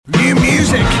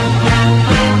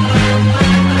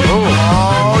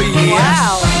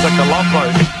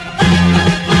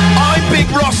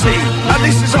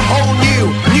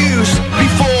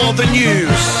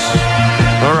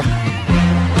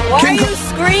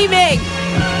screaming.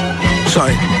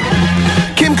 Sorry.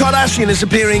 Kim Kardashian is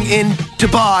appearing in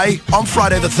Dubai on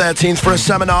Friday the 13th for a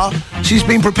seminar. She's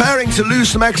been preparing to lose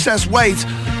some excess weight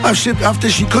after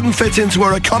she couldn't fit into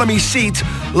her economy seat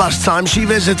last time she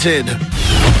visited.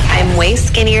 I'm way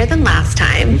skinnier than last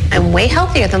time. I'm way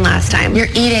healthier than last time.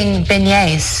 You're eating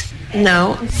beignets.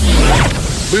 No.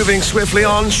 Moving swiftly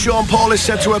on, Sean Paul is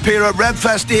set to appear at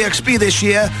RevFest EXP this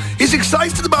year. He's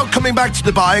excited about coming back to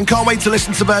Dubai and can't wait to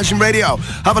listen to Virgin Radio.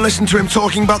 Have a listen to him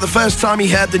talking about the first time he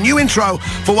heard the new intro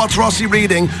for What's Rossi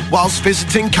Reading whilst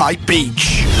visiting Kite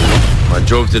Beach. I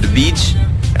drove to the beach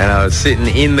and I was sitting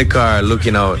in the car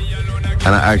looking out,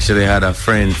 and I actually had a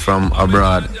friend from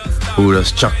abroad who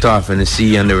was chucked off in the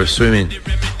sea and they were swimming,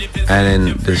 and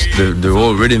then the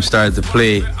whole rhythm started to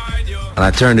play. And I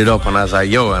turned it up and I was like,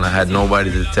 yo, and I had nobody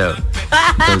to tell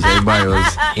because everybody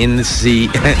was in the sea.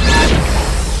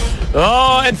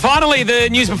 Oh, and finally, the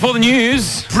news before the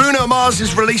news. Bruno Mars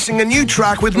is releasing a new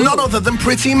track with none other than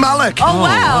Pretty Malik. Oh,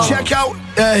 wow. Check out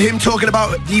him talking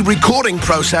about the recording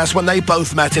process when they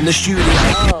both met in the studio.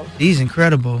 Oh. He's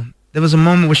incredible. There was a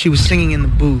moment where she was singing in the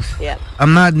booth. Yep.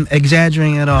 I'm not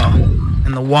exaggerating at all.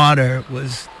 And the water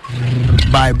was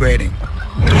vibrating.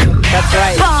 That's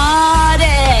right. Body,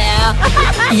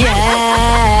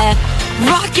 yeah,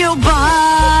 rock your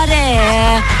body,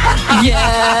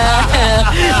 yeah.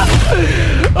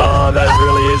 Oh, that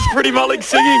really is Pretty Malik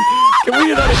singing. Can we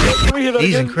hear that again?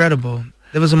 He's incredible.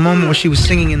 There was a moment where she was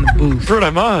singing in the booth.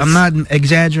 Bruno Mars. I'm not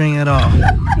exaggerating at all.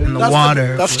 And the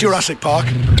water That's Jurassic Park.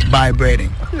 Vibrating.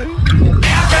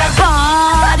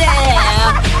 Body,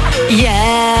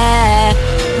 yeah,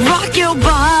 rock your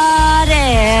body,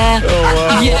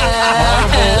 yeah.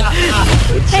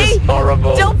 Hey,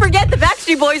 horrible. don't forget the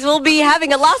Backstreet Boys will be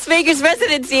having a Las Vegas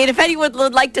residency, and if anyone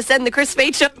would like to send the Chris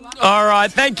Spade Show. All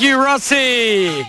right, thank you, Rossi.